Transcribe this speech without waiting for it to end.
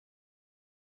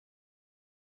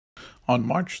On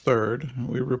March 3rd,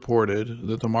 we reported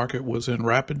that the market was in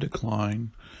rapid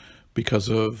decline because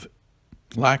of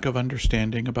lack of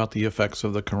understanding about the effects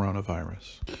of the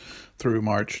coronavirus. Through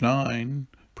March 9,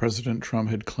 President Trump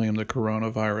had claimed the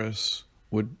coronavirus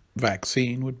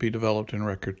vaccine would be developed in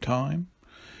record time.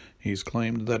 He's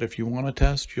claimed that if you want a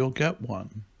test, you'll get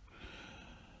one.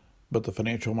 But the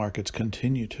financial markets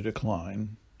continue to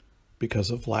decline because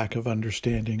of lack of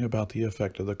understanding about the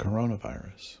effect of the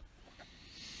coronavirus.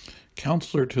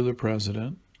 Counselor to the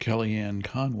president, Kellyanne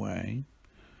Conway,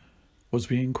 was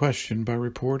being questioned by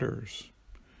reporters.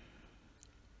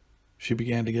 She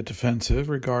began to get defensive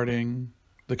regarding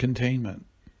the containment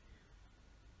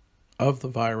of the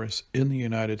virus in the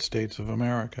United States of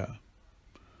America.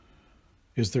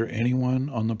 Is there anyone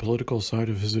on the political side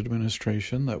of his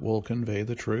administration that will convey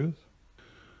the truth?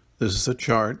 This is a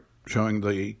chart showing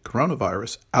the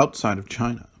coronavirus outside of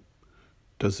China.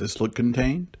 Does this look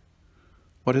contained?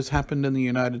 What has happened in the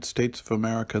United States of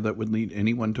America that would lead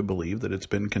anyone to believe that it's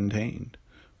been contained?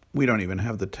 We don't even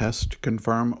have the test to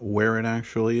confirm where it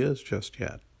actually is just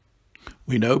yet.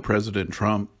 We know President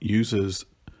Trump uses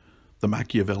the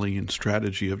Machiavellian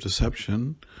strategy of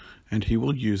deception, and he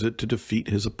will use it to defeat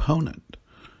his opponent.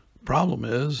 Problem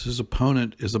is, his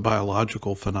opponent is a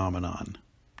biological phenomenon,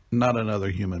 not another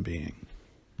human being.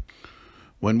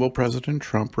 When will President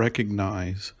Trump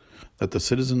recognize that the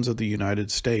citizens of the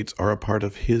United States are a part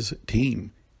of his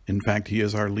team? In fact, he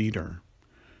is our leader.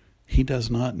 He does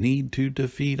not need to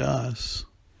defeat us.